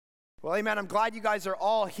Well, amen. I'm glad you guys are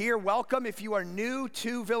all here. Welcome. If you are new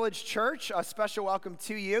to Village Church, a special welcome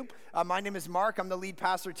to you. My name is Mark. I'm the lead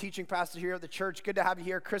pastor, teaching pastor here at the church. Good to have you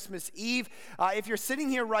here Christmas Eve. If you're sitting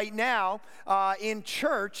here right now in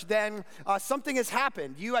church, then something has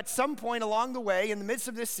happened. You, at some point along the way, in the midst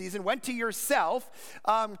of this season, went to yourself,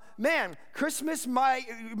 Christmas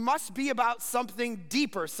must be about something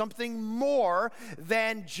deeper, something more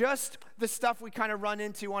than just the stuff we kind of run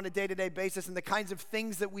into on a day-to-day basis and the kinds of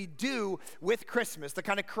things that we do with Christmas, the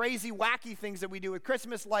kind of crazy, wacky things that we do with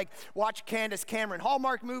Christmas, like watch Candace Cameron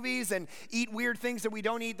Hallmark movies and eat weird things that we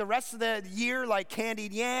don't eat the rest of the year, like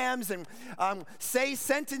candied yams, and say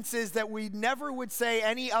sentences that we never would say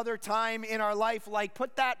any other time in our life, like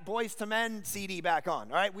put that Boys to Men CD back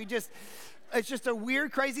on, all right? It's just a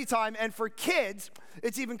weird, crazy time, and for kids,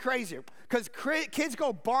 it's even crazier, because kids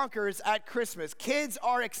go bonkers at Christmas. Kids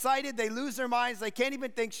are excited, they lose their minds, they can't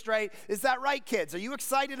even think straight. Is that right, kids? Are you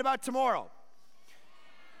excited about tomorrow?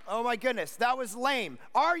 Oh my goodness, that was lame.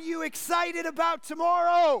 Are you excited about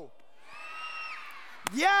tomorrow?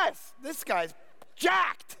 Yes, this guy's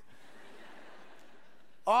jacked.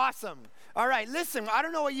 Awesome. All right, listen, I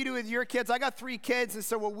don't know what you do with your kids. I got 3 kids, and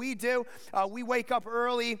so what we do, we wake up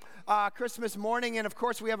early Christmas morning, and of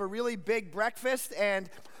course we have a really big breakfast, and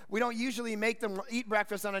we don't usually make them eat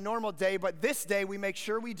breakfast on a normal day, but this day we make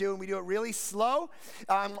sure we do, and we do it really slow.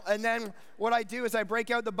 And then what I do is I break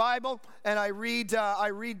out the Bible, and I read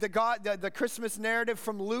the Christmas narrative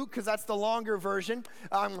from Luke, because that's the longer version.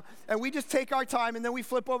 And we just take our time, and then we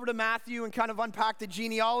flip over to Matthew and kind of unpack the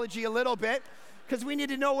genealogy a little bit, because we need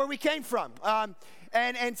to know where we came from.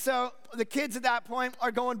 And so the kids at that point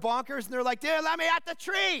are going bonkers, and they're like, "Dude, let me at the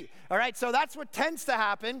tree." All right, so that's what tends to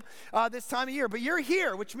happen this time of year. But you're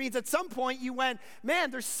here, which means at some point you went,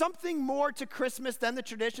 man, there's something more to Christmas than the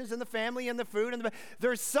traditions and the family and the food.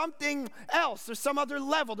 There's something else. There's some other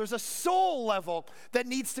level. There's a soul level that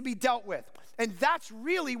needs to be dealt with. And that's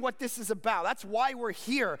really what this is about. That's why we're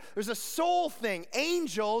here. There's a soul thing.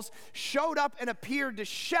 Angels showed up and appeared to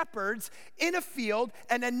shepherds in a field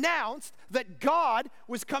and announced that God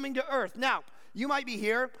was coming to earth. Now, you might be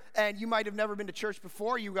here and you might have never been to church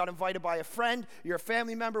before. You got invited by a friend, you're a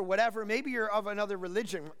family member, whatever. Maybe you're of another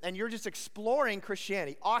religion and you're just exploring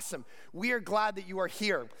Christianity. Awesome. We are glad that you are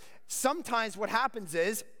here. Sometimes what happens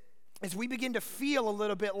is we begin to feel a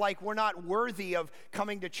little bit like we're not worthy of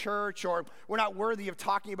coming to church, or we're not worthy of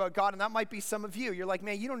talking about God, and that might be some of you. You're like,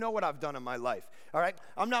 man, you don't know what I've done in my life, all right?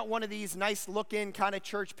 I'm not one of these nice-looking kind of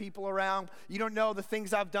church people around. You don't know the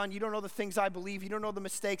things I've done. You don't know the things I believe. You don't know the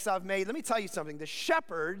mistakes I've made. Let me tell you something. The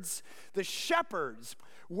shepherds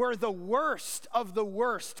were the worst of the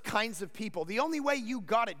worst kinds of people. The only way you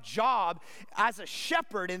got a job as a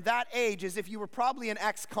shepherd in that age is if you were probably an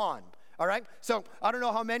ex-con. All right, so I don't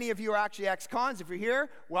know how many of you are actually ex-cons. If you're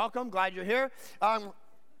here, welcome, glad you're here.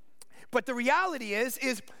 But the reality is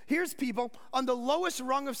here's people on the lowest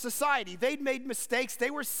rung of society. They'd made mistakes.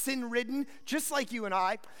 They were sin-ridden, just like you and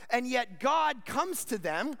I. And yet God comes to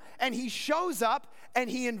them, and he shows up, and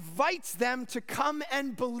he invites them to come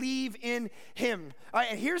and believe in him. All right,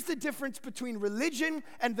 and here's the difference between religion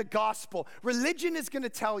and the gospel. Religion is going to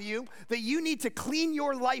tell you that you need to clean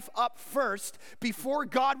your life up first before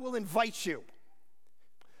God will invite you.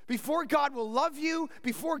 Before God will love you,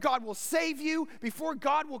 before God will save you, before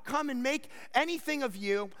God will come and make anything of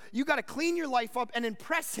you, you got to clean your life up and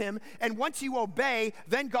impress him. And once you obey,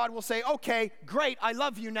 then God will say, okay, great, I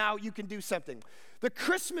love you now, you can do something. The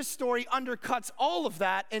Christmas story undercuts all of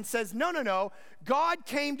that and says, no. God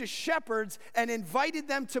came to shepherds and invited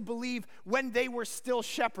them to believe when they were still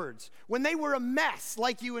shepherds, when they were a mess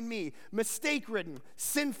like you and me, mistake-ridden,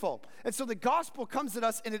 sinful. And so the gospel comes at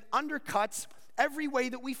us and it undercuts every way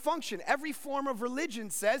that we function. Every form of religion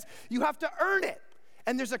says you have to earn it.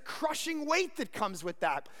 And there's a crushing weight that comes with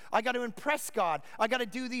that. I got to impress God. I got to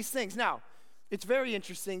do these things. Now, it's very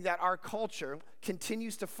interesting that our culture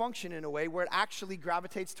continues to function in a way where it actually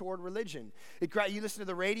gravitates toward religion. You listen to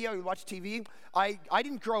the radio, you watch TV. I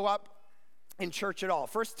didn't grow up in church at all.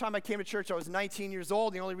 First time I came to church, I was 19 years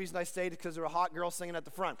old. The only reason I stayed is because there were a hot girl singing at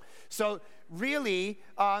the front. So really,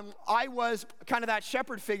 I was kind of that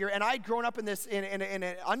shepherd figure, and I'd grown up in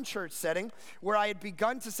an unchurched setting where I had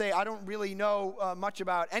begun to say, I don't really know much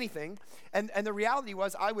about anything. And the reality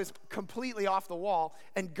was I was completely off the wall,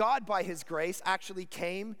 and God, by his grace, actually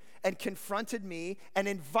came and confronted me and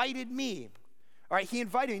invited me. All right, he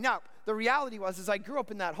invited me. Now, the reality was I grew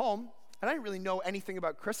up in that home, and I didn't really know anything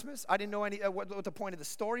about Christmas. I didn't know what the point of the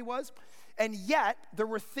story was. And yet, there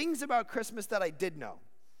were things about Christmas that I did know.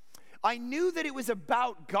 I knew that it was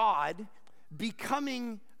about God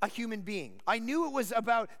becoming a human being. I knew it was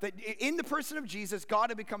about that in the person of Jesus, God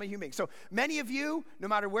had become a human being. So many of you, no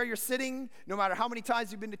matter where you're sitting, no matter how many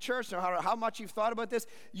times you've been to church, no matter how much you've thought about this,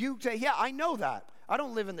 you say, yeah, I know that. I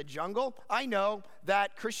don't live in the jungle. I know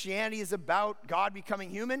that Christianity is about God becoming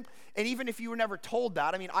human. And even if you were never told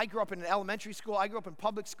that, I mean, I grew up in an elementary school, I grew up in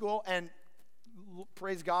public school, and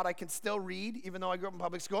praise God, I can still read, even though I grew up in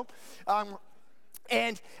public school.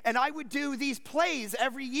 And I would do these plays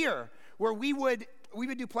every year where we would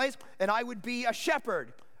do plays, and I would be a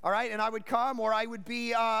shepherd, all right? And I would come, or I would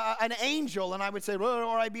be an angel, and I would say,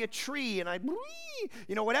 or I'd be a tree, and I'd,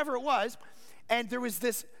 whatever it was. And there was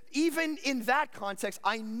this, even in that context,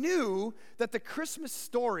 I knew that the Christmas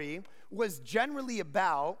story was generally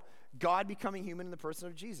about God becoming human in the person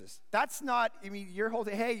of Jesus. That's not, your whole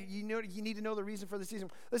thing, hey, you need to know the reason for the season.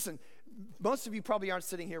 Listen, most of you probably aren't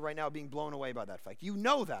sitting here right now being blown away by that fact. You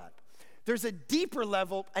know that. There's a deeper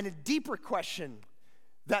level and a deeper question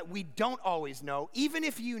that we don't always know, even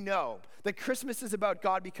if you know that Christmas is about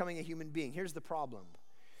God becoming a human being. Here's the problem.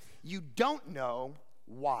 You don't know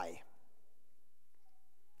why.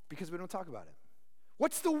 Because we don't talk about it.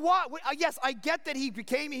 What's the why? Yes, I get that he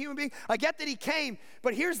became a human being. I get that he came.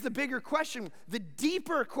 But here's the bigger question. The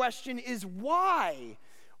deeper question is why?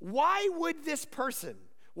 Why would this person,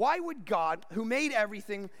 why would God, who made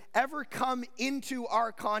everything, ever come into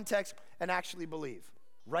our context and actually believe?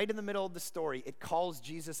 Right in the middle of the story, it calls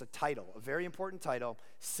Jesus a title, a very important title,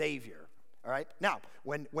 Savior. All right? Now,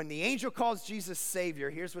 when the angel calls Jesus Savior,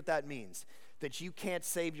 here's what that means. That you can't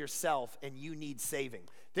save yourself and you need saving.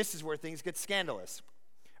 This is where things get scandalous,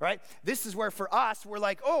 right? This is where for us, we're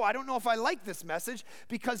like, oh, I don't know if I like this message,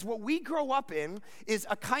 because what we grow up in is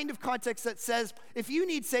a kind of context that says, if you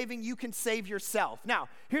need saving, you can save yourself. Now,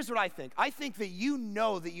 here's what I think. I think that you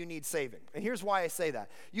know that you need saving. And here's why I say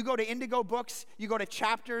that. You go to Indigo Books, you go to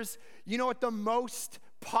Chapters, you know what the most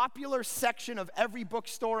popular section of every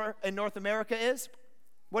bookstore in North America is?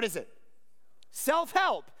 What is it?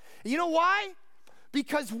 Self-help. You know why?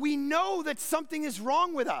 Because we know that something is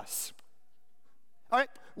wrong with us. All right?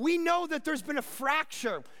 We know that there's been a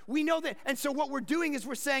fracture. We know that. And so what we're doing is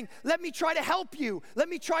we're saying, let me try to help you. Let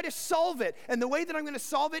me try to solve it. And the way that I'm going to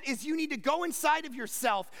solve it is you need to go inside of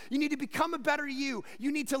yourself. You need to become a better you.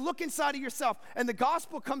 You need to look inside of yourself. And the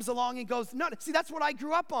gospel comes along and goes, no, see, that's what I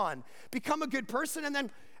grew up on. Become a good person.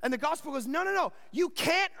 And the gospel goes, no. You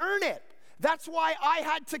can't earn it. That's why I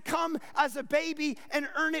had to come as a baby and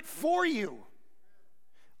earn it for you.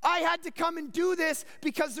 I had to come and do this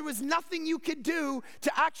because there was nothing you could do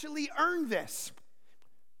to actually earn this.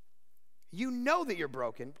 You know that you're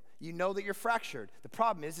broken. You know that you're fractured. The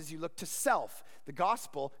problem is you look to self. The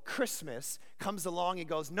gospel, Christmas, comes along and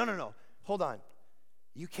goes, no, hold on.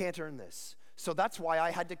 You can't earn this. So that's why I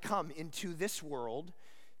had to come into this world.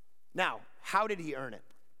 Now, how did he earn it?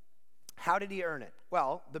 How did he earn it?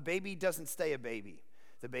 Well, the baby doesn't stay a baby.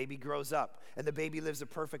 The baby grows up, and the baby lives a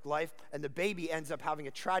perfect life, and the baby ends up having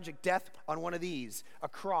a tragic death on one of these, a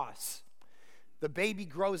cross. The baby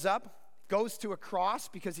grows up, goes to a cross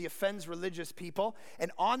because he offends religious people,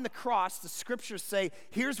 and on the cross, the scriptures say,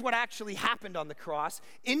 here's what actually happened on the cross.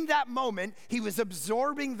 In that moment, he was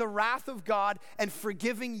absorbing the wrath of God and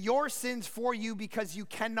forgiving your sins for you because you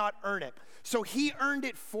cannot earn it. So he earned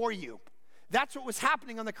it for you. That's what was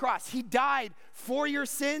happening on the cross. He died for your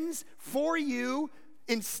sins, for you,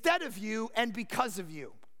 instead of you, and because of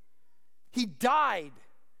you. He died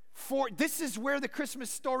for, this is where the Christmas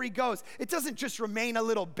story goes. It doesn't just remain a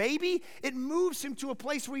little baby. It moves him to a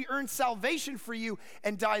place where he earns salvation for you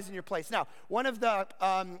and dies in your place. Now, one of the,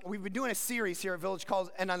 we've been doing a series here at Village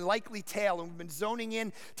called An Unlikely Tale, and we've been zoning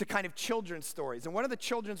in to kind of children's stories. And one of the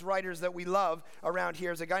children's writers that we love around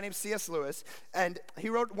here is a guy named C.S. Lewis, and he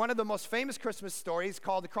wrote one of the most famous Christmas stories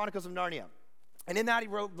called The Chronicles of Narnia. And in that, he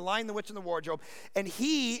wrote The Lion, the Witch, and the Wardrobe. And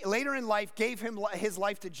he, later in life, gave his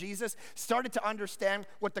life to Jesus, started to understand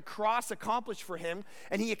what the cross accomplished for him.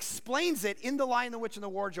 And he explains it in The Lion, the Witch, and the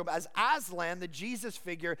Wardrobe as Aslan, the Jesus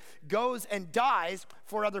figure, goes and dies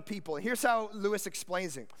for other people. And here's how Lewis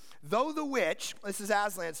explains it. Though the witch, this is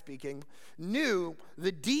Aslan speaking, knew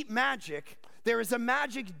the deep magic, there is a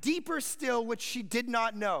magic deeper still which she did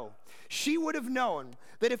not know. She would have known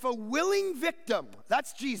that if a willing victim,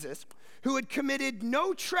 that's Jesus, who had committed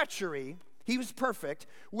no treachery, he was perfect,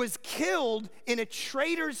 was killed in a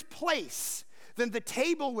traitor's place, then the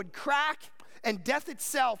table would crack and death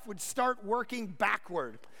itself would start working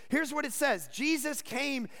backward. Here's what it says. Jesus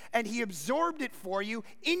came and he absorbed it for you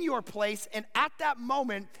in your place, and at that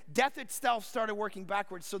moment, death itself started working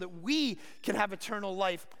backwards so that we can have eternal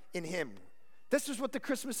life in him. This is what the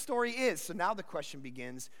Christmas story is. So now the question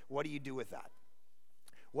begins, what do you do with that?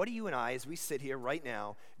 What do you and I, as we sit here right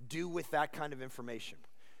now, do with that kind of information?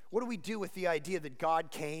 What do we do with the idea that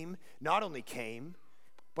God came, not only came,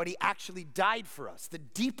 but he actually died for us, the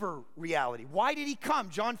deeper reality? Why did he come?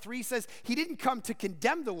 John 3 says he didn't come to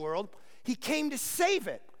condemn the world, he came to save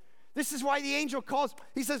it. This is why the angel calls,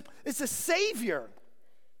 he says, it's a savior.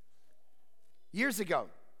 Years ago,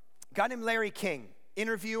 a guy named Larry King,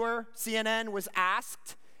 interviewer, CNN, was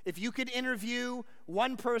asked if you could interview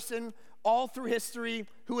one person all through history,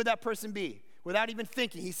 who would that person be? Without even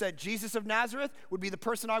thinking, he said, Jesus of Nazareth would be the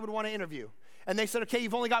person I would want to interview. And they said, okay,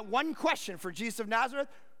 you've only got one question for Jesus of Nazareth.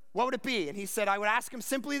 What would it be? And he said, I would ask him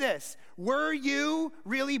simply this: were you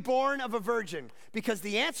really born of a virgin? Because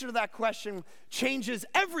the answer to that question changes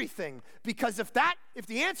everything. Because if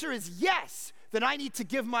the answer is yes, then I need to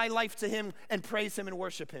give my life to him and praise him and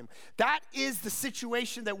worship him. That is the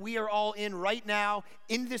situation that we are all in right now,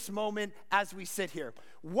 in this moment, as we sit here.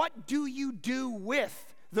 What do you do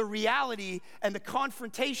with the reality and the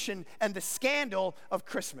confrontation and the scandal of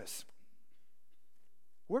Christmas?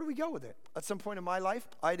 Where do we go with it? At some point in my life,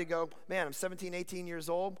 I had to go, man, I'm 17, 18 years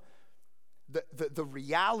old. The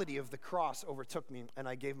reality of the cross overtook me, and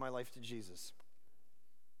I gave my life to Jesus.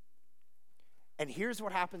 And here's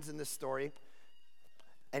what happens in this story,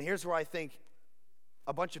 and here's where I think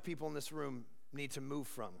a bunch of people in this room need to move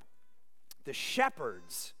from. The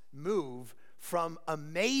shepherds move from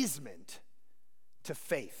amazement to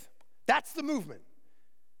faith. That's the movement.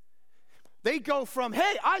 They go from,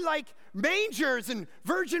 hey, I like mangers and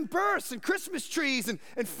virgin births and Christmas trees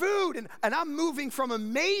and food, and I'm moving from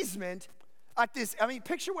amazement at this. I mean,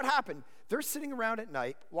 picture what happened. They're sitting around at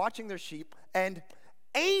night watching their sheep, and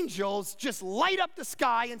angels just light up the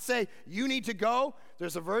sky and say, you need to go.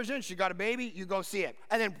 There's a virgin. She got a baby. You go see it.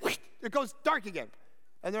 And then whoosh, it goes dark again.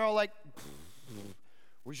 And they're all like,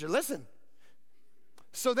 we should listen.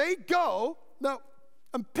 So they go. Now,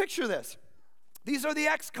 picture this. These are the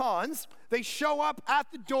ex-cons. They show up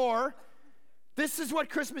at the door. This is what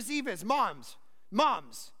Christmas Eve is. Moms,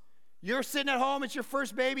 you're sitting at home. It's your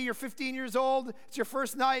first baby. You're 15 years old. It's your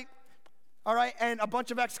first night. All right, and a bunch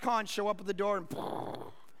of ex-cons show up at the door, and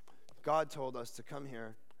God told us to come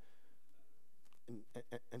here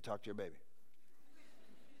and talk to your baby.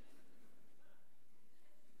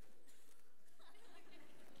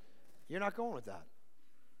 You're not going with that.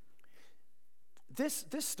 This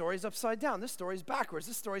story is upside down. This story is backwards.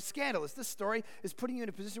 This story is scandalous. This story is putting you in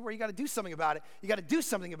a position where you got to do something about it. You got to do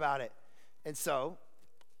something about it. And so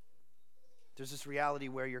there's this reality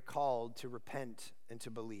where you're called to repent and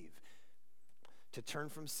to believe, to turn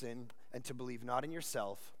from sin and to believe not in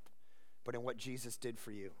yourself, but in what Jesus did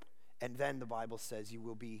for you. And then the Bible says you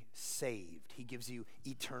will be saved. He gives you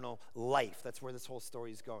eternal life. That's where this whole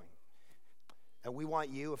story is going. And we want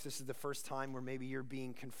you, if this is the first time where maybe you're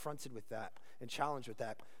being confronted with that and challenged with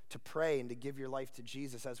that, to pray and to give your life to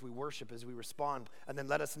Jesus as we worship, as we respond, and then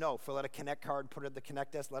let us know. Fill out a Connect card, put it at the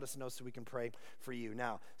Connect desk, let us know so we can pray for you.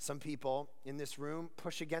 Now, some people in this room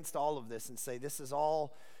push against all of this and say, this is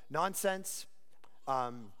all nonsense.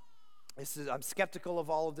 I'm skeptical of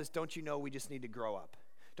all of this. Don't you know we just need to grow up?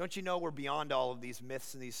 Don't you know we're beyond all of these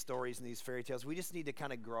myths and these stories and these fairy tales? We just need to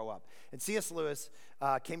kind of grow up. And C.S. Lewis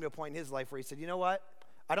came to a point in his life where he said, you know what?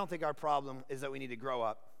 I don't think our problem is that we need to grow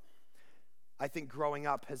up. I think growing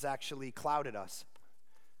up has actually clouded us.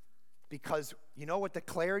 Because you know what the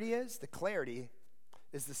clarity is? The clarity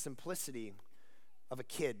is the simplicity of a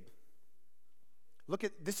kid.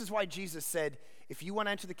 This is why Jesus said, if you want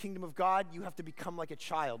to enter the kingdom of God, you have to become like a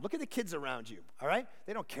child. Look at the kids around you, all right?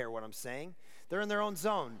 They don't care what I'm saying. They're in their own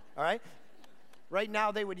zone, all right? Right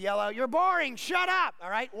now they would yell out, you're boring, shut up, all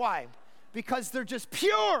right? Why? Because they're just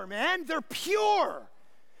pure, man. They're pure.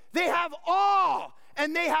 They have awe,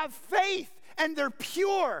 and they have faith, and they're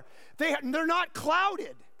pure. They're not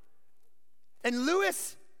clouded. And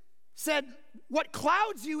Lewis said, what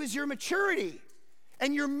clouds you is your maturity.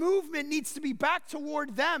 And your movement needs to be back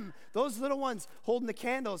toward them. Those little ones holding the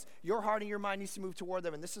candles, your heart and your mind needs to move toward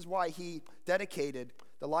them. And this is why he dedicated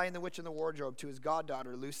The Lion, the Witch, and the Wardrobe to his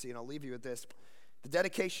goddaughter, Lucy. And I'll leave you with this. The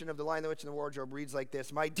dedication of The Lion, the Witch, and the Wardrobe reads like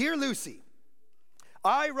this. My dear Lucy,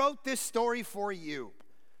 I wrote this story for you.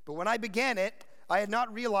 But when I began it, I had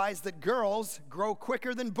not realized that girls grow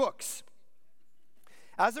quicker than books.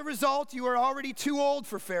 As a result, you are already too old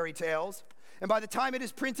for fairy tales. And by the time it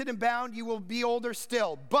is printed and bound, you will be older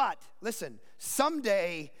still. But, listen,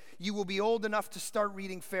 someday you will be old enough to start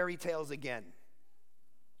reading fairy tales again.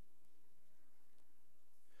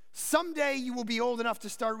 Someday you will be old enough to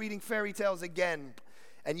start reading fairy tales again.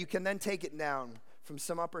 And you can then take it down from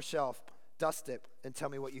some upper shelf, dust it, and tell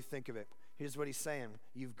me what you think of it. Here's what he's saying.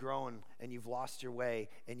 You've grown and you've lost your way,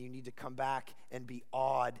 and you need to come back and be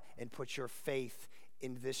awed and put your faith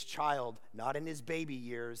in this child, not in his baby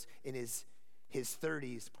years, in his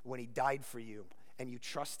 30s when he died for you. And you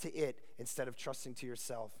trust to it instead of trusting to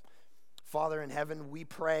yourself. Father in heaven, we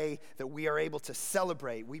pray that we are able to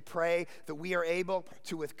celebrate. We pray that we are able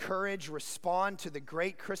to, with courage, respond to the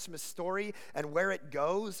great Christmas story and where it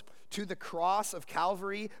goes, to the cross of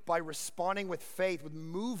Calvary, by responding with faith, with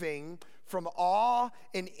moving from awe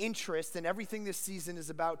and interest in everything this season is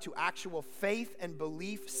about to actual faith and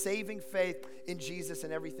belief, saving faith in Jesus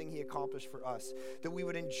and everything he accomplished for us. That we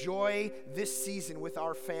would enjoy this season with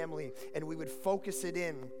our family and we would focus it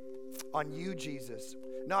in on you, Jesus.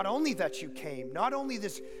 Not only that you came, not only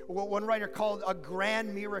this, what one writer called a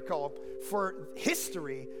grand miracle for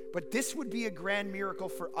history, but this would be a grand miracle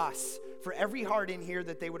for us, for every heart in here,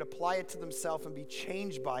 that they would apply it to themselves and be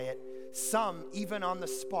changed by it, some even on the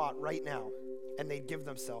spot right now, and they'd give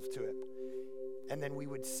themselves to it. And then we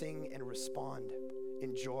would sing and respond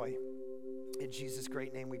in joy. In Jesus'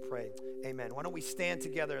 great name we pray, amen. Why don't we stand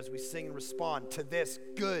together as we sing and respond to this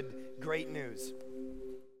good, great news.